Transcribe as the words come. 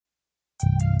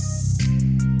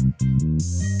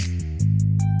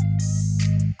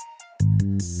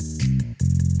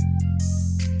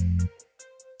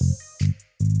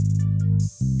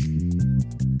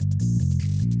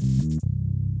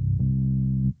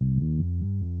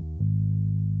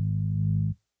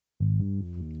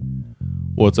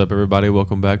What's up, everybody?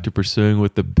 Welcome back to Pursuing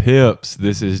with the Pips.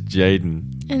 This is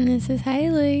Jaden. And this is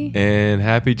Haley. And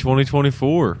happy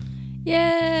 2024.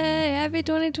 Yay! Happy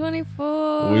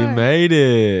 2024. We made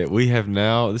it. We have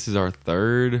now, this is our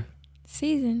third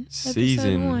season.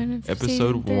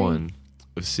 Episode one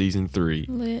of season 3.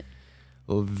 Lit.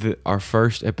 Our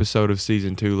first episode of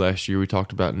season 2 last year, we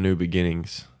talked about new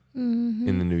beginnings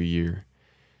in the new year.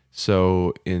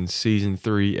 So in season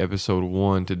 3, episode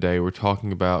 1 today, we're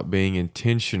talking about being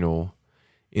intentional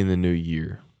in the new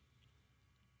year.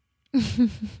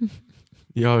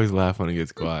 You always laugh when it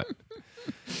gets quiet.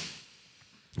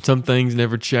 Some things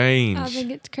never change. I think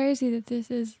it's crazy that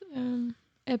this is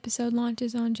episode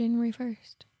launches on January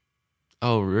 1st.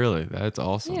 Oh, really? That's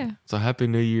awesome. Yeah. So happy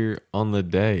New Year on the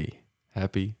day.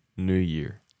 Happy New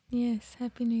Year. Yes,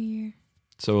 Happy New Year.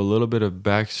 So a little bit of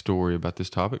backstory about this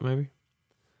topic, maybe?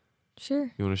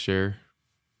 Sure. You want to share?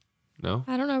 No?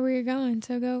 I don't know where you're going,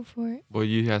 so go for it. Well,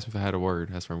 you asked me if I had a word.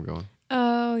 That's where I'm going.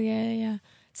 Oh, yeah.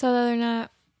 So the other night,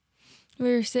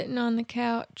 we were sitting on the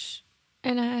couch,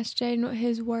 and I asked Jaden what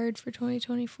his word for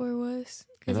 2024 was,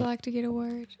 because I like to get a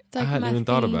word. It's like I hadn't my even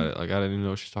thought theme. about it. Like, I didn't even know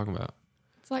what she's talking about.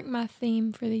 It's like my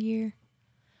theme for the year.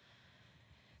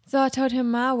 So I told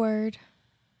him my word,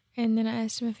 and then I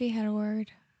asked him if he had a word.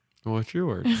 What's your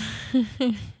word?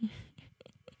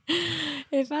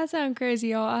 If I sound crazy,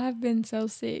 y'all, I have been so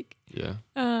sick. Yeah.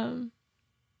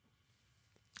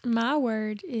 My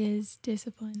word is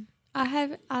discipline.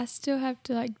 I still have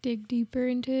to like dig deeper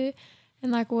into it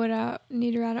and like what I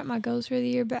need to write up my goals for the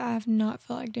year, but I have not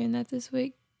felt like doing that this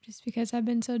week just because I've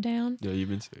been so down. Yeah, you've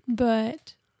been sick.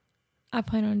 But I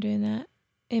plan on doing that.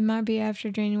 It might be after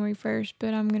January 1st,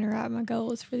 but I'm going to write my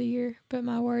goals for the year. But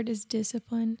my word is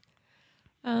discipline.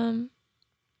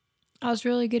 I was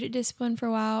really good at discipline for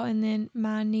a while, and then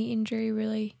my knee injury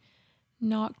really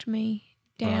knocked me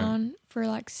down for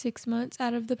like 6 months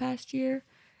out of the past year.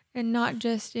 And not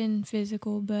just in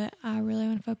physical, but I really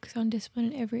want to focus on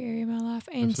discipline in every area of my life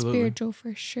and spiritual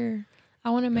for sure. I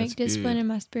want to make discipline in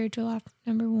my spiritual life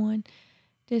number 1,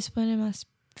 discipline in my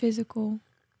physical,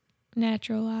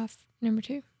 natural life number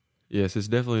 2. Yes, it's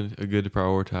definitely good to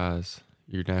prioritize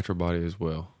your natural body as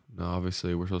well. Now,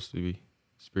 obviously, we're supposed to be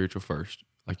spiritual first,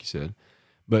 like you said.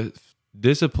 But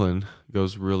discipline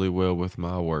goes really well with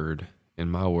my word.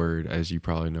 And my word, as you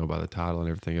probably know by the title and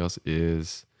everything else,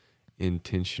 is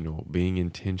intentional, being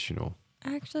intentional.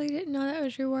 I actually didn't know that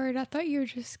was your word. I thought you were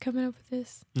just coming up with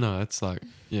this. No, that's like,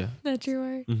 yeah. That's your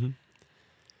word. Mm-hmm.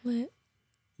 Lit.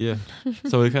 Yeah.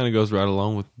 So it kind of goes right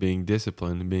along with being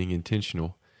disciplined and being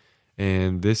intentional.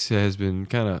 And this has been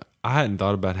I hadn't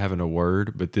thought about having a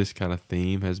word, but this kind of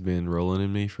theme has been rolling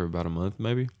in me for about a month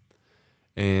maybe.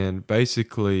 And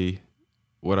basically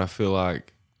what I feel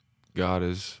like God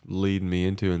is leading me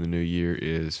into in the new year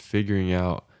is figuring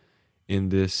out in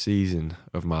this season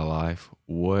of my life,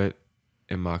 what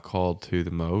am I called to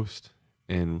the most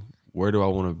and where do I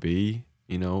want to be,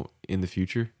 in the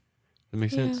future? Does that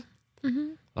make sense?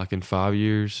 Mm-hmm. Like in 5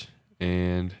 years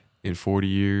and in 40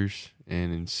 years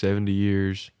and in 70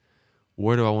 years,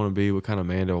 where do I want to be? What kind of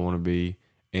man do I want to be?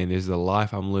 And is the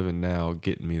life I'm living now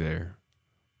getting me there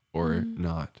or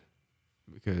not?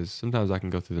 Because sometimes I can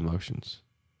go through the motions.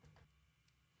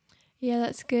 Yeah,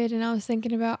 that's good. And I was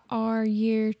thinking about our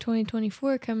year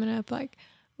 2024 coming up. Like,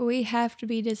 we have to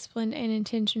be disciplined and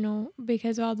intentional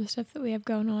because of all the stuff that we have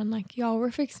going on. Like, y'all, we're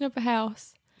fixing up a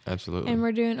house. Absolutely. And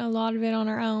we're doing a lot of it on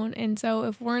our own. And so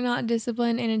if we're not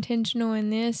disciplined and intentional in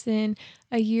this, then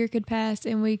a year could pass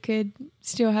and we could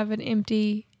still have an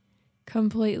empty,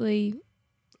 completely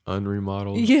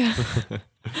unremodeled. Yeah.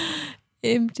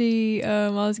 Empty, I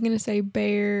was going to say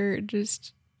bare,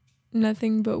 just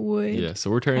nothing but wood. Yeah, so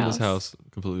we're tearing this house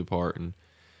completely apart, and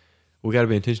we got to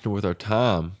be intentional with our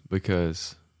time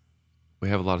because we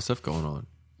have a lot of stuff going on.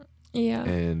 Yeah.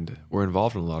 And we're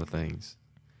involved in a lot of things.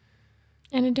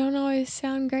 And it don't always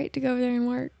sound great to go over there and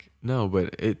work. No,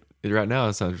 but it right now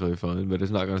it sounds really fun, but it's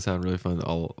not going to sound really fun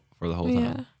for the whole time.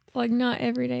 Yeah, like not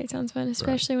every day it sounds fun,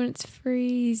 especially when it's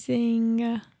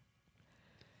freezing.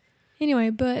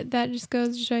 Anyway, but that just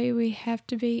goes to show you we have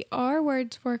to be, our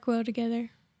words work well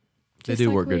together. They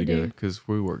do work good together because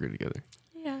we work good together.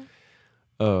 Yeah.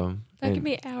 That could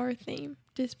be our theme,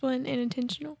 discipline and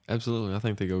intentional. Absolutely. I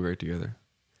think they go great together.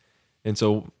 And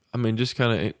so, just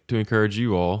kind of to encourage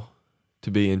you all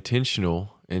to be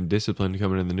intentional and disciplined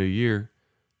coming in the new year,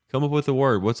 Come up with a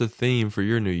word. What's a theme for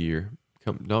your new year?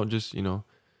 Don't just,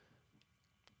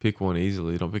 pick one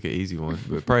easily. Don't pick an easy one,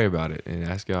 but pray about it and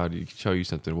ask God to show you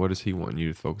something. What does He want you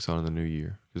to focus on in the new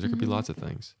year? Because there could be lots of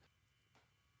things.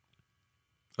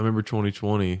 I remember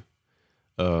 2020,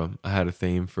 I had a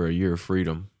theme for a year of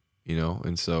freedom,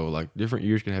 and so like different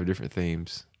years can have different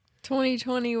themes.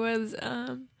 2020 was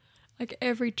like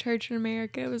every church in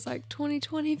America was like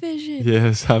 2020 vision.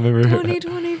 Yes, I remember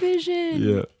 2020 vision.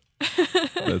 Yeah.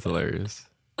 That's hilarious.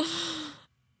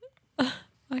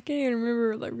 I can't even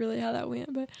remember like really how that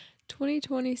went, but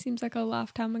 2020 seems like a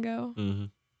lifetime ago. Mm-hmm.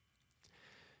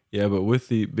 Yeah, but with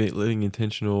the living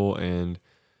intentional and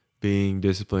being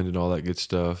disciplined and all that good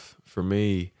stuff, for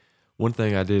me, one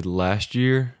thing I did last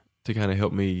year to kind of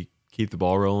help me keep the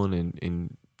ball rolling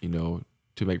and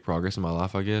to make progress in my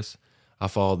life, I guess, I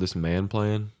followed this man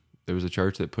plan. There was a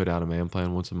church that put out a man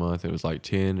plan once a month. It was like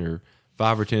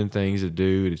 5 or 10 things to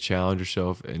do to challenge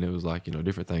yourself, and it was like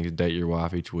different things to date your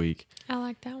wife each week. I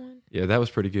like that one. Yeah, that was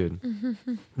pretty good.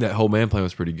 That whole man plan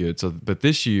was pretty good. So, but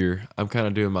this year I'm kind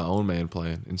of doing my own man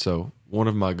plan, and so one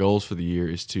of my goals for the year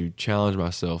is to challenge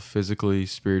myself physically,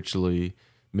 spiritually,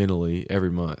 mentally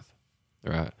every month.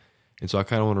 Right, and so I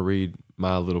kind of want to read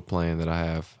my little plan that I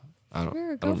have. I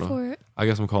don't know. For it. I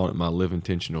guess I'm calling it my live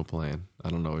intentional plan. I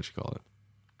don't know what you call it.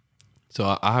 So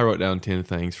I wrote down 10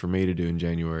 things for me to do in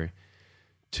January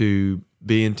to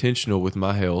be intentional with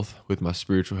my health, with my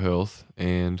spiritual health,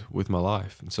 and with my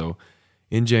life. And so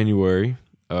in January,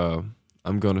 I'm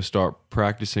going to start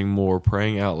practicing more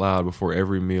praying out loud before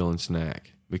every meal and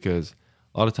snack, because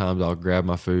a lot of times I'll grab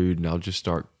my food and I'll just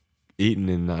start eating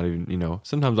and not even,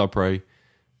 sometimes I'll pray,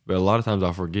 but a lot of times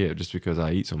I'll forget just because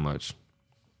I eat so much.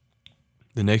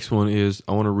 The next one is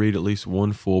I want to read at least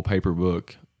one full paper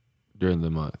book during the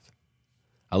month.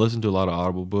 I listen to a lot of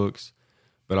Audible books,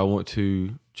 but I want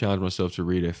to challenge myself to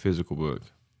read a physical book.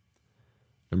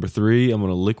 Number 3, I'm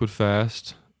going to liquid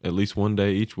fast at least one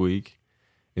day each week.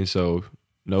 And so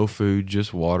no food,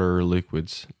 just water or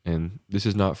liquids. And this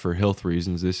is not for health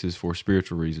reasons. This is for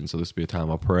spiritual reasons. So this will be a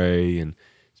time I pray and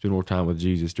spend more time with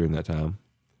Jesus during that time.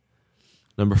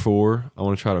 Number 4, I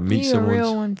want to try to meet someone's... You're a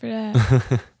real one for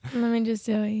that. Let me just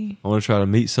tell you. I want to try to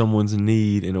meet someone's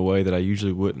need in a way that I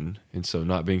usually wouldn't. And so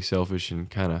not being selfish and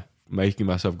kind of making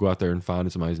myself go out there and find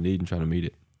somebody's need and trying to meet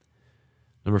it.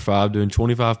 Number 5, doing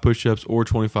 25 push-ups or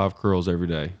 25 curls every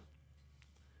day.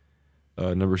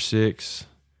 Number 6,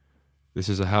 this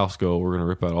is a house goal. We're going to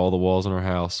rip out all the walls in our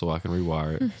house so I can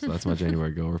rewire it. So that's my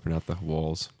January goal, ripping out the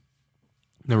walls.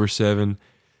 Number 7,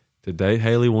 to date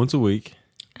Haley once a week.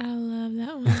 I love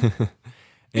that one.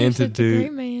 And You're to such do, a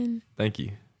great man. Thank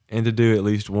you. And to do at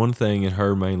least one thing in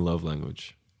her main love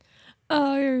language.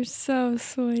 Oh, you're so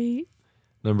sweet.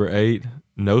 Number 8,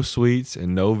 no sweets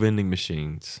and no vending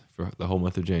machines for the whole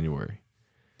month of January.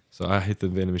 So I hit the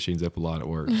vending machines up a lot at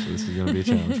work. So this is going to be a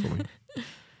challenge for me.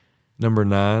 Number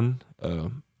 9,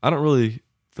 I don't really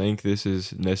think this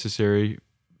is necessary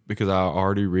because I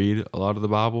already read a lot of the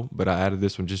Bible, but I added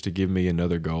this one just to give me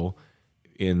another goal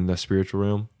in the spiritual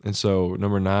realm. And so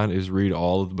number 9 is read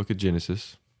all of the book of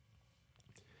Genesis.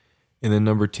 And then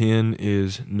number 10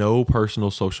 is no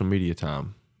personal social media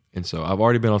time. And so I've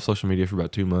already been off social media for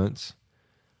about 2 months.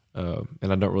 And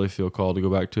I don't really feel called to go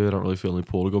back to it. I don't really feel any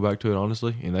pull to go back to it,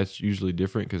 honestly. And that's usually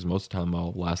different because most of the time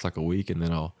I'll last like a week and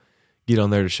then I'll get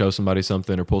on there to show somebody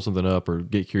something or pull something up or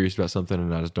get curious about something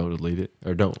and I just don't delete it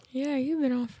or don't. Yeah, you've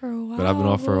been off for a while. But I've been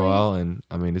off for a while and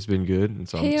I mean, it's been good. And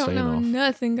so I'm He don't staying know off.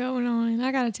 nothing going on.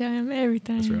 I got to tell him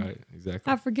everything. That's right.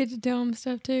 Exactly. I forget to tell him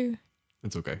stuff too.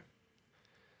 It's okay.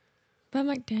 But I'm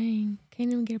like, dang,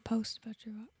 can't even get a post about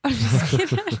your... I'm just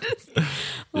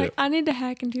kidding. I need to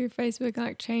hack into your Facebook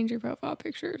and change your profile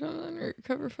picture or something or your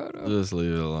cover photo. Just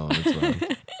leave it alone. It's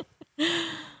fine.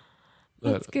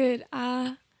 That's good.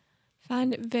 I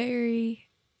find it very,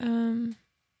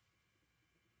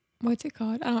 what's it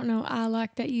called? I don't know. I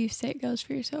like that you set goals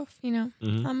for yourself,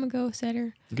 Mm-hmm. I'm a goal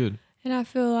setter. Good. And I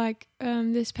feel like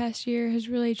this past year has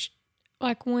really,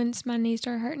 once my knees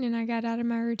started hurting and I got out of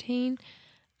my routine,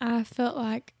 I felt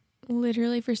like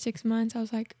literally for 6 months, I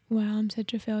was like, wow, I'm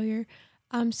such a failure.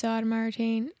 I'm so out of my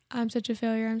routine. I'm such a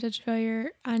failure.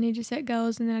 I need to set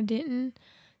goals, and then I didn't.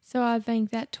 So I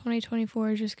think that 2024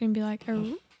 is just going to be like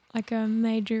a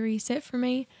major reset for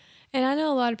me. And I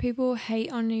know a lot of people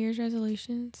hate on New Year's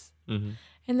resolutions. Mm-hmm.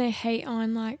 And they hate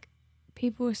on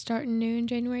people starting new in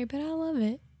January, but I love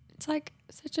it. It's like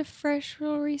such a fresh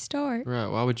little restart. Right.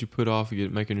 Why would you put off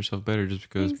making yourself better just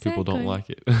because people don't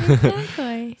like it?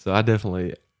 Exactly. So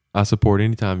I support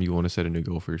anytime you want to set a new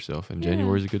goal for yourself, and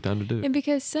January is a good time to do it. And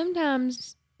because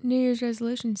sometimes New Year's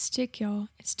resolutions stick, y'all.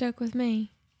 It stuck with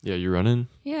me. Yeah, you're running.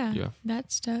 Yeah, Yeah.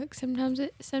 that stuck. Sometimes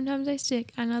they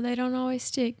stick. I know they don't always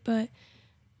stick, but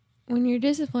when you're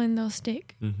disciplined, they'll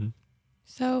stick. Mm-hmm.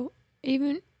 So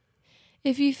even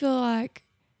if you feel like,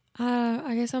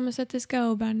 I guess I'm gonna set this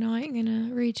goal, but I know I ain't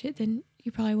gonna reach it, then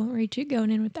you probably won't reach it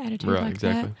going in with the attitude Right, like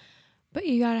exactly. that. But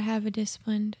you gotta have a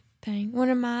disciplined thing. One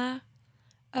of my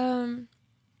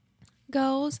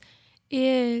goals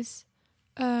is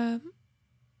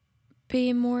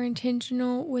being more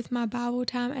intentional with my Bible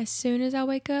time as soon as I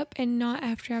wake up and not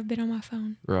after I've been on my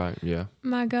phone. Right, yeah.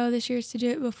 My goal this year is to do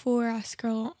it before I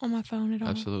scroll on my phone at all.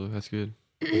 Absolutely, that's good.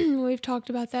 We've talked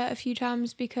about that a few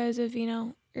times because of,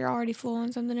 you're already full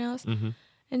on something else. Mm-hmm.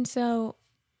 And so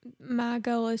my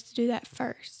goal is to do that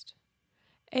first.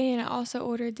 And I also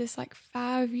ordered this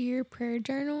 5-year prayer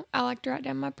journal. I like to write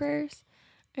down my prayers.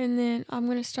 And then I'm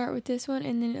going to start with this one.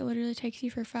 And then it literally takes you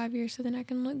for 5 years. So then I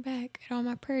can look back at all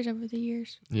my prayers over the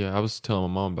years. Yeah, I was telling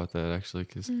my mom about that actually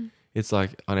because it's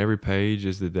like on every page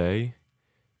is the day.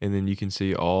 And then you can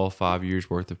see all 5 years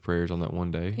worth of prayers on that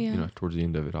one day. Yeah. Towards the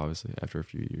end of it, obviously, after a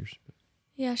few years.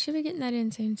 Yeah, I should be getting that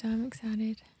in soon. So I'm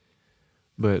excited.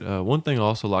 But one thing I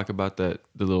also like about the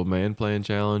little man plan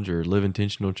challenge or live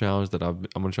intentional challenge that I'm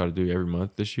going to try to do every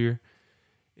month this year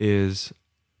is,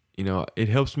 it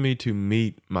helps me to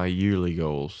meet my yearly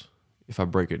goals if I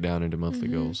break it down into monthly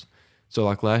goals. So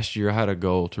like last year, I had a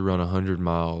goal to run 100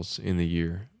 miles in the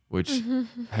year, which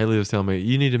Haley was telling me,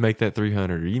 you need to make that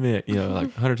 300 or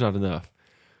like 100's not enough.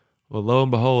 Well, lo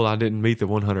and behold, I didn't meet the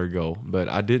 100 goal, but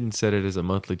I didn't set it as a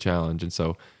monthly challenge. And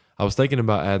so I was thinking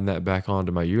about adding that back on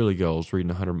to my yearly goals,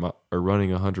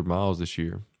 running 100 miles this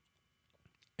year.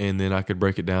 And then I could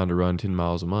break it down to run 10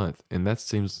 miles a month. And that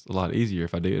seems a lot easier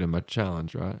if I do it in my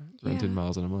challenge, right? Run 10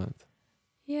 miles in a month.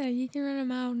 Yeah, you can run a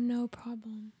mile, no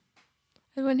problem.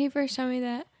 And when he first told me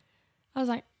that, I was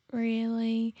like,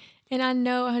 really? And I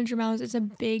know 100 miles is a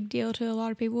big deal to a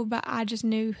lot of people, but I just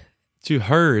knew. To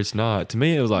her, it's not. To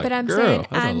me, it was like, but I'm girl, saying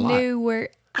that's a lot.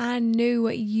 I knew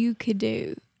what you could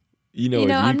do.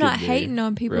 What I'm not could do. hating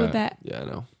on people Right. that. Yeah, I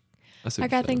know.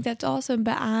 I think that's awesome,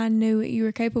 but I knew what you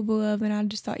were capable of, and I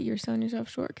just thought you were selling yourself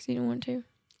short because you didn't want to.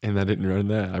 And I didn't run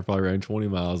that. I probably ran 20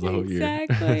 miles the whole year.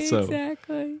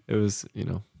 Exactly. It was,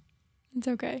 It's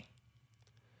okay.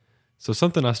 So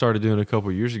something I started doing a couple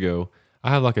of years ago, I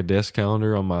have like a desk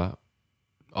calendar on my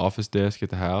office desk at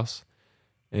the house.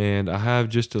 And I have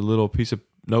just a little piece of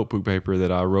notebook paper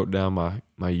that I wrote down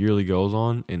my yearly goals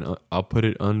on, and I'll put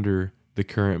it under the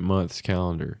current month's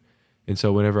calendar. And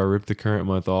so whenever I rip the current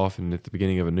month off and at the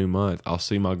beginning of a new month, I'll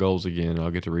see my goals again. And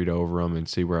I'll get to read over them and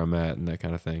see where I'm at and that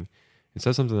kind of thing. And so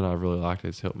that's something that I've really liked.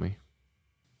 It's helped me.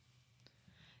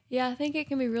 Yeah, I think it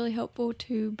can be really helpful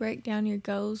to break down your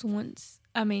goals once,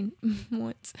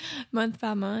 month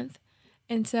by month.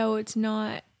 And so it's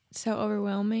not so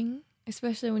overwhelming,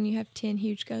 especially when you have 10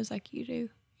 huge goals like you do.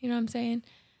 You know what I'm saying?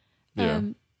 Yeah.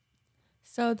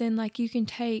 So then you can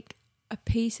take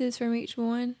pieces from each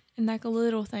one and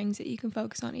little things that you can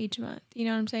focus on each month. You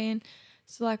know what I'm saying?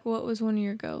 So what was one of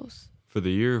your goals? For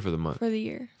the year or for the month? For the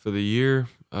year. For the year,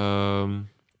 I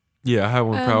have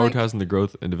one prioritizing the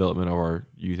growth and development of our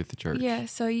youth at the church. Yeah,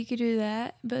 so you could do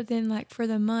that. But then for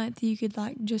the month, you could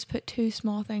just put 2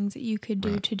 small things that you could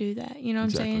do to do that. You know what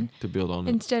I'm saying? To build on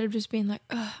it. Instead of just being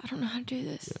I don't know how to do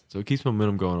this. Yeah. So it keeps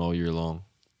momentum going all year long.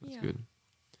 That's Yeah. good.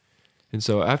 And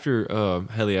so after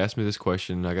Haley asked me this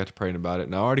question, I got to praying about it,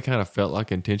 and I already kind of felt like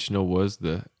intentional was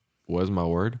my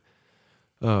word.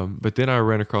 But then I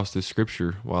ran across this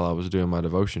scripture while I was doing my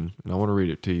devotion, and I want to read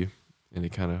it to you, and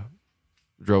it kind of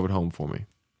drove it home for me.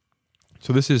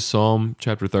 So this is Psalm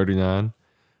chapter 39,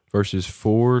 verses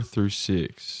 4 through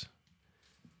 6.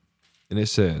 And it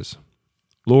says,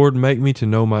 Lord, make me to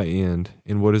know my end,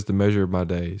 and what is the measure of my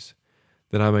days,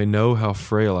 that I may know how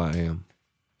frail I am.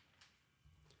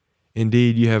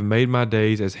 Indeed, you have made my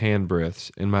days as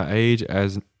handbreadths, and my age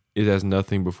is as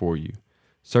nothing before you.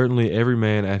 Certainly every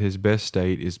man at his best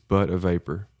state is but a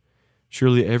vapor.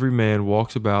 Surely every man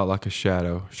walks about like a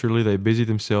shadow. Surely they busy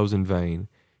themselves in vain.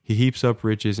 He heaps up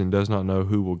riches and does not know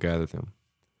who will gather them.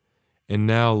 And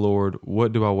now, Lord,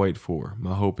 what do I wait for?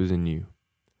 My hope is in you.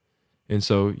 And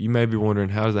so you may be wondering,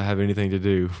 how does that have anything to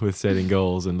do with setting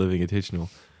goals and living intentional?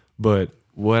 But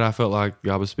what I felt like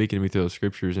God was speaking to me through those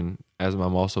scriptures, and as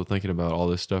I'm also thinking about all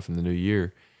this stuff in the new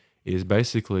year, is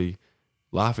basically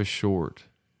life is short.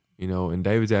 And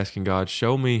David's asking God,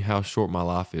 show me how short my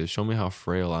life is. Show me how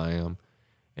frail I am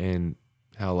and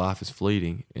how life is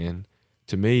fleeting. And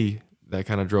to me, that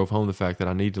kind of drove home the fact that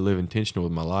I need to live intentional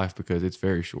with my life because it's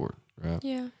very short, right?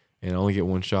 Yeah. And I only get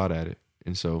one shot at it.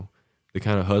 And so the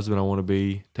kind of husband I want to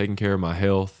be, taking care of my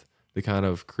health, the kind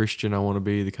of Christian I want to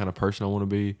be, the kind of person I want to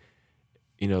be,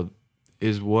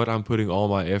 is what I'm putting all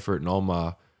my effort and all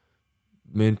my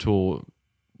mental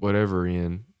whatever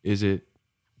in, is it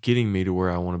getting me to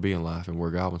where I want to be in life and where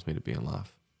God wants me to be in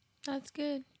life? That's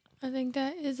good. I think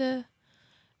that is a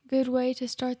good way to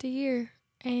start the year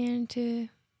and to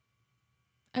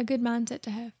a good mindset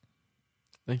to have.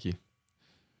 Thank you.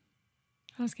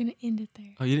 I was going to end it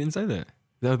there. Oh, you didn't say that?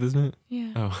 Is that what this meant?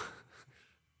 Yeah. Oh.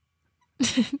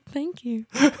 Thank you.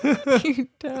 You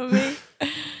tell me.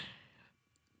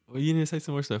 Well, you need to say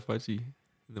some more stuff about you,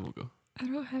 and then we'll go. I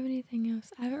don't have anything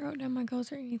else. I haven't wrote down my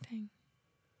goals or anything.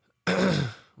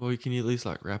 Well, can you at least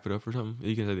wrap it up or something?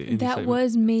 You can say the ending That statement.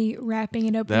 was me wrapping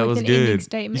it up That with was an good. ending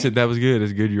statement. You said that was good.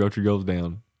 It's good you wrote your goals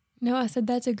down. No, I said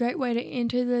that's a great way to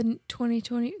enter the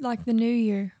 2020, like the new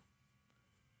year.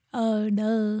 Oh,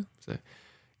 no.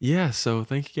 Yeah, so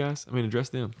thank you guys. Address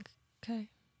them. Okay.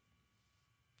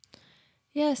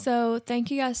 Yeah, so thank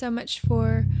you guys so much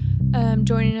for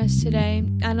joining us today.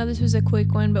 I know this was a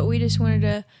quick one, but we just wanted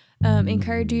to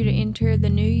encourage you to enter the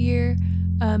new year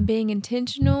being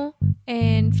intentional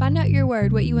and find out your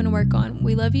word, what you want to work on.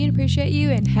 We love you and appreciate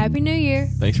you, and Happy New Year.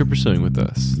 Thanks for pursuing with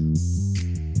us.